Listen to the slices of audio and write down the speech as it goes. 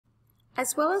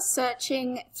As well as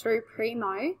searching through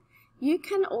Primo, you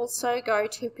can also go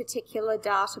to particular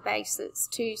databases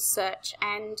to search,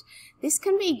 and this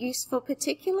can be useful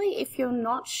particularly if you're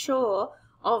not sure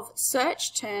of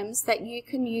search terms that you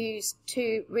can use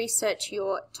to research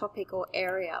your topic or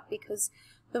area, because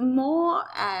the more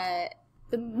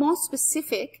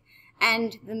specific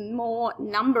and the more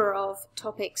number of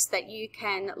topics that you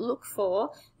can look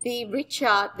for, the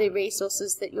richer the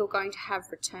resources that you're going to have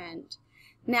returned.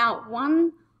 Now,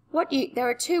 there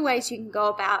are two ways you can go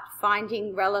about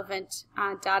finding relevant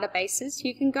databases.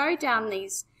 You can go down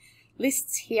these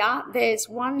lists here. There's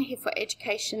one here for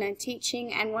education and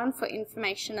teaching and one for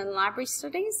information and library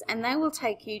studies, and they will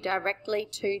take you directly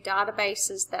to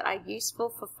databases that are useful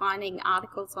for finding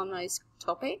articles on those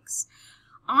topics.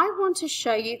 I want to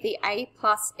show you the A+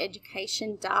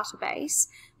 Education database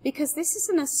because this is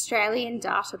an Australian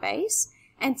database,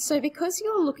 and so because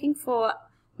you're looking for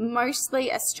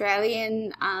mostly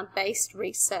Australian based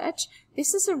research,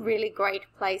 this is a really great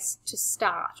place to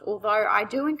start, although I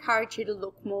do encourage you to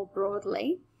look more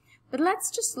broadly. But let's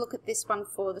just look at this one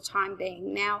for the time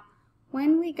being. Now,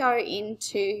 when we go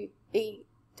into the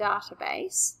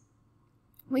database,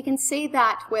 we can see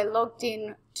that we're logged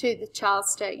in to the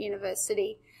Charles Sturt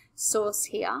University source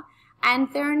here,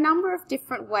 and there are a number of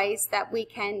different ways that we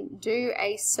can do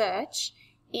a search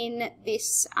in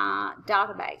this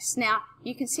database. Now,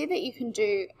 you can see that you can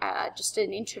do just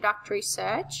an introductory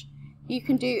search. You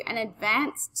can do an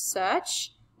advanced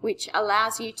search, which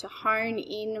allows you to hone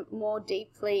in more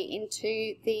deeply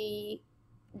into the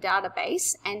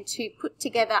database and to put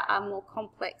together a more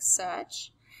complex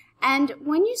search. And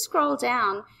when you scroll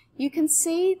down, you can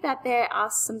see that there are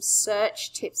some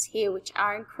search tips here which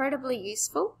are incredibly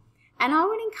useful, and I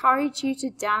would encourage you to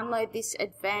download this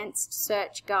advanced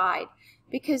search guide,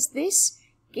 because this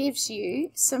gives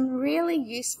you some really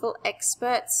useful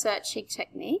expert searching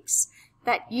techniques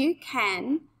that you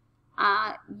can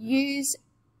use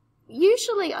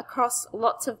usually across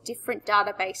lots of different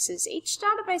databases. Each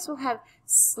database will have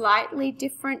slightly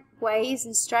different ways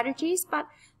and strategies, but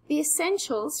the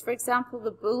essentials, for example,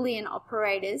 the Boolean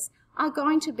operators, are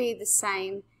going to be the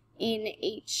same in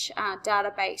each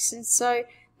database. And so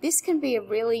this can be a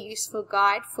really useful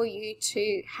guide for you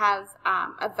to have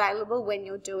available when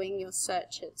you're doing your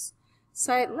searches.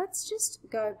 So let's just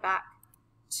go back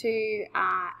to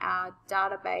our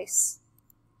database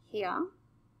here.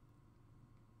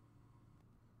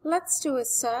 Let's do a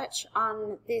search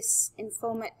on this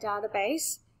Informit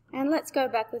database, and let's go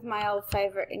back with my old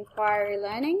favorite, Inquiry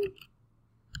Learning.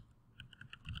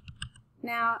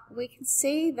 Now we can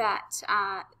see that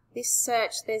this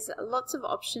search, there's lots of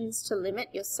options to limit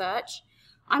your search.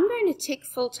 I'm going to tick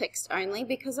full text only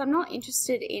because I'm not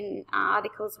interested in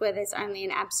articles where there's only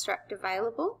an abstract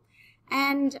available.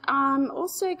 And I'm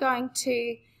also going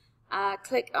to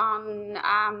click on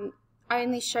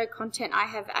only show content I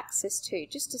have access to,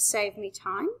 just to save me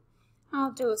time.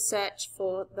 I'll do a search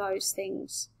for those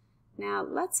things. Now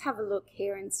let's have a look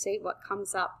here and see what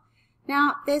comes up.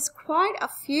 Now, there's quite a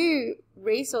few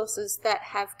resources that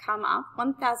have come up,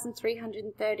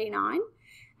 1,339,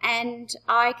 and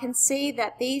I can see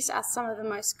that these are some of the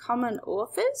most common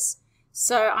authors,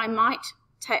 so I might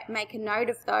make a note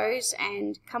of those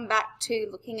and come back to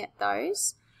looking at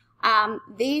those.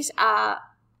 These are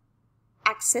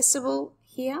accessible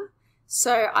here,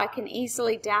 so I can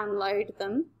easily download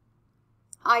them.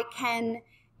 I can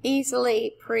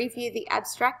easily preview the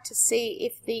abstract to see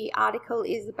if the article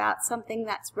is about something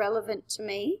that's relevant to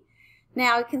me.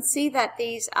 Now you can see that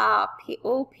these are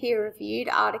all peer-reviewed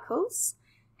articles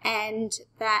and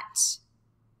that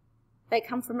they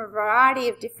come from a variety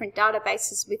of different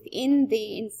databases within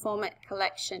the Informit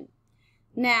collection.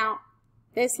 Now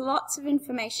there's lots of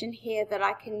information here that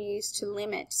I can use to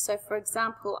limit. So for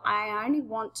example, I only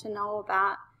want to know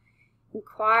about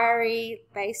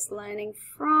inquiry-based learning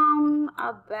from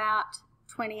about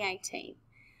 2018.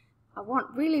 I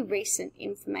want really recent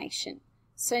information.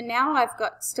 So now I've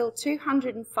got still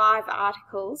 205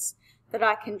 articles that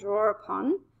I can draw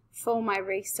upon for my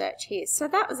research here. So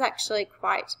that was actually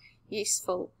quite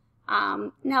useful.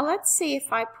 Now let's see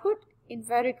if I put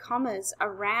inverted commas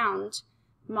around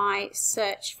my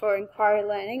search for inquiry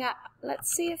learning.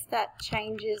 Let's see if that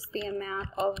changes the amount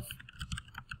of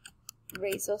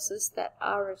resources that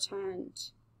are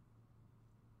returned.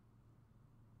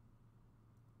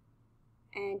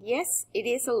 And yes, it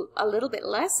is a little bit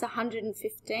less,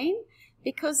 115,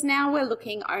 because now we're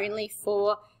looking only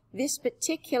for this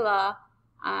particular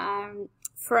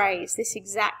phrase, this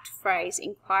exact phrase,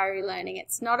 inquiry learning.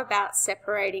 It's not about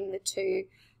separating the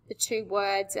two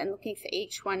words and looking for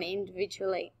each one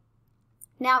individually.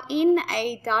 Now, in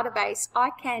a database,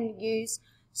 I can use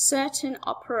certain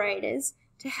operators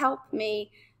to help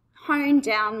me hone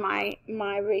down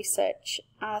my research.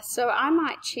 So I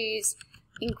might choose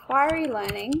inquiry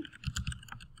learning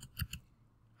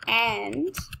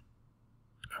and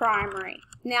primary.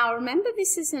 Now remember,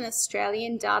 this is an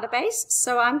Australian database,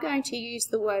 so I'm going to use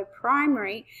the word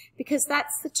primary because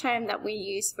that's the term that we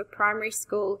use for primary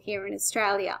school here in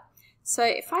Australia. So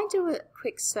if I do a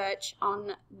quick search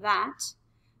on that,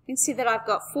 you can see that I've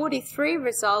got 43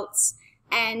 results,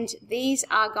 and these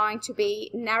are going to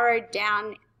be narrowed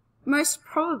down, most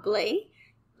probably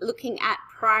looking at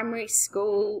primary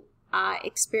school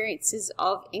experiences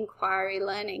of inquiry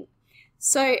learning.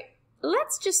 So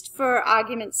let's just, for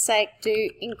argument's sake,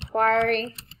 do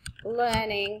inquiry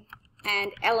learning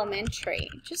and elementary,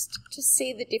 just to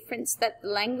see the difference that the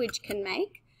language can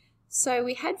make. So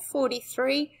we had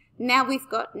 43, now we've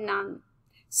got none.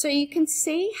 So you can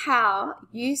see how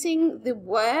using the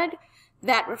word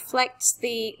that reflects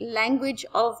the language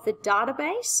of the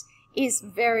database is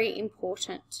very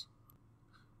important.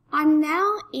 I'm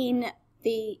now in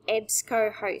the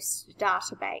EBSCOhost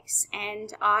database,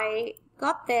 and I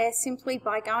got there simply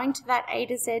by going to that A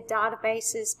to Z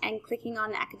databases and clicking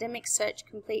on Academic Search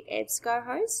Complete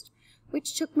EBSCOhost,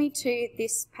 which took me to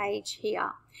this page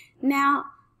here. Now,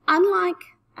 unlike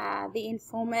the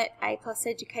Informit A+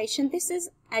 Education, this is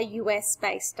a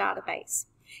US-based database.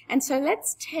 And so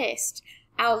let's test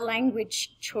our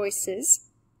language choices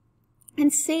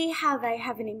and see how they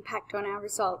have an impact on our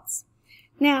results.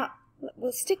 Now,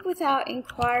 we'll stick with our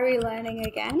inquiry learning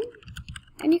again.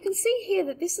 And you can see here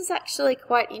that this is actually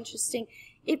quite interesting.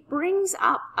 It brings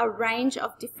up a range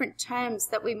of different terms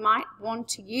that we might want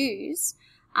to use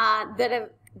that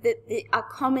are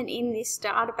common in this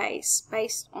database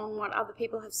based on what other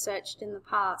people have searched in the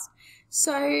past.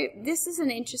 So this is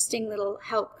an interesting little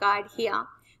help guide here.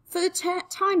 For the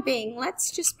time being,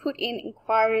 let's just put in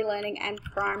inquiry learning and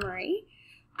primary,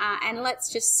 and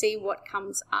let's just see what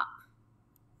comes up.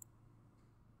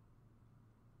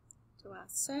 Do our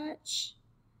search.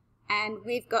 And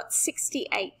we've got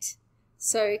 68.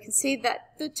 So you can see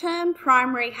that the term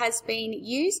primary has been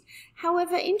used.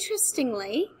 However,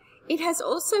 interestingly, it has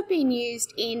also been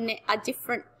used in a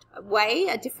different way,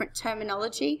 a different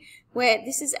terminology, where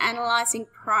this is analyzing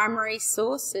primary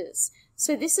sources.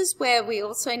 So this is where we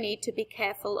also need to be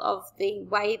careful of the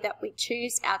way that we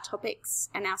choose our topics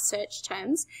and our search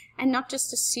terms, and not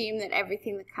just assume that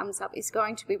everything that comes up is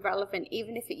going to be relevant,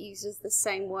 even if it uses the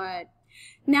same word.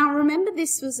 Now remember,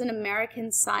 this was an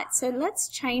American site, so let's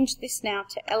change this now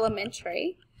to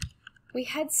elementary. We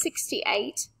had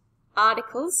 68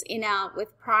 articles in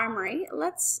with primary.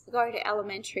 Let's go to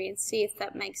elementary and see if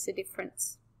that makes a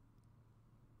difference.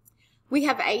 We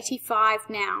have 85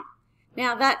 now.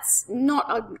 Now that's not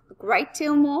a great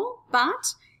deal more,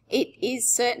 but it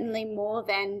is certainly more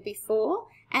than before.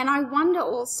 And I wonder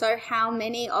also how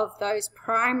many of those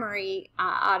primary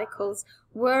articles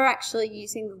were actually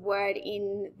using the word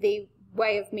in the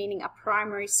way of meaning a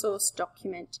primary source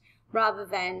document rather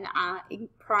than in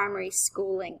primary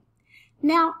schooling.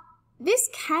 Now, this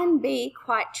can be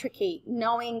quite tricky,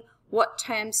 knowing what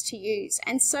terms to use.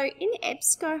 And so in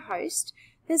EBSCOhost,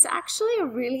 there's actually a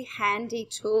really handy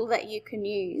tool that you can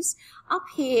use up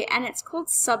here, and it's called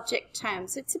subject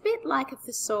terms. It's a bit like a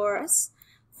thesaurus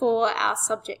for our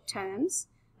subject terms.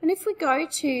 And if we go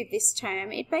to this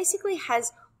term, it basically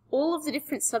has all of the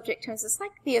different subject terms. It's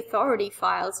like the authority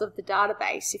files of the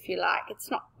database, if you like. It's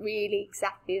not really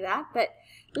exactly that, but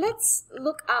let's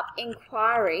look up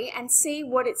inquiry and see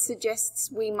what it suggests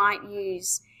we might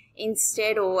use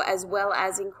instead or as well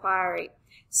as inquiry.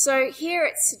 So here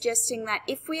it's suggesting that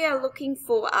if we are looking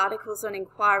for articles on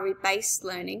inquiry-based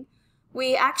learning,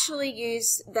 we actually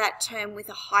use that term with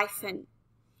a hyphen.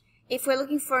 If we're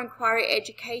looking for inquiry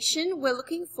education, we're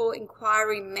looking for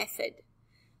inquiry method.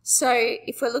 So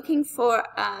if we're looking for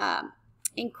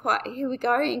here we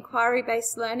go,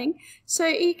 inquiry-based learning. So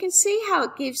you can see how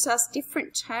it gives us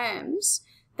different terms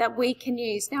that we can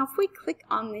use. Now, if we click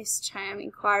on this term,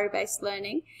 inquiry-based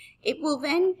learning, it will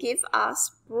then give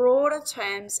us broader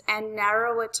terms and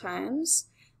narrower terms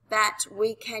that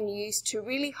we can use to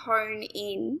really hone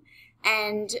in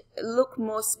and look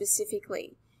more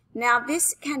specifically. Now,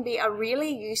 this can be a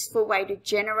really useful way to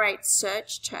generate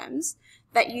search terms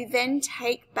that you then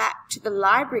take back to the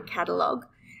library catalogue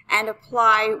and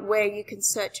apply where you can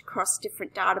search across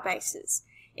different databases.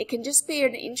 It can just be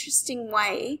an interesting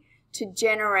way to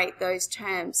generate those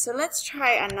terms. So let's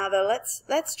try another.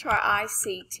 Let's try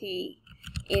ICT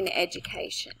in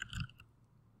education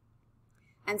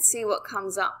and see what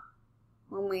comes up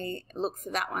when we look for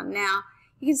that one. Now,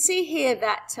 you can see here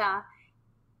that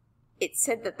it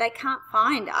said that they can't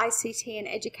find ICT in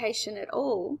education at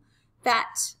all,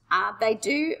 that they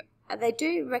do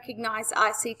recognise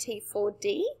ICT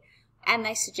 4D, and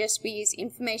they suggest we use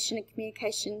information and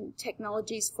communication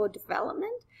technologies for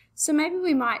development. So maybe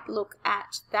we might look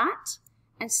at that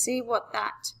and see what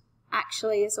that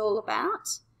actually is all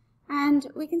about.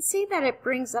 And we can see that it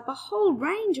brings up a whole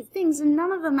range of things, and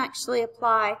none of them actually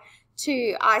apply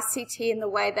to ICT in the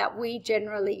way that we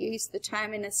generally use the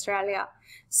term in Australia.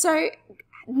 So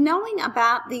knowing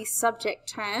about these subject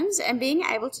terms and being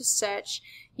able to search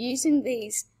using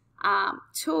these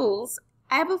tools,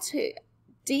 able to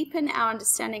deepen our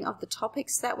understanding of the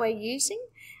topics that we're using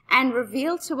and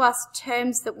reveal to us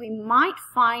terms that we might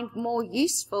find more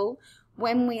useful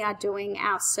when we are doing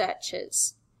our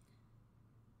searches.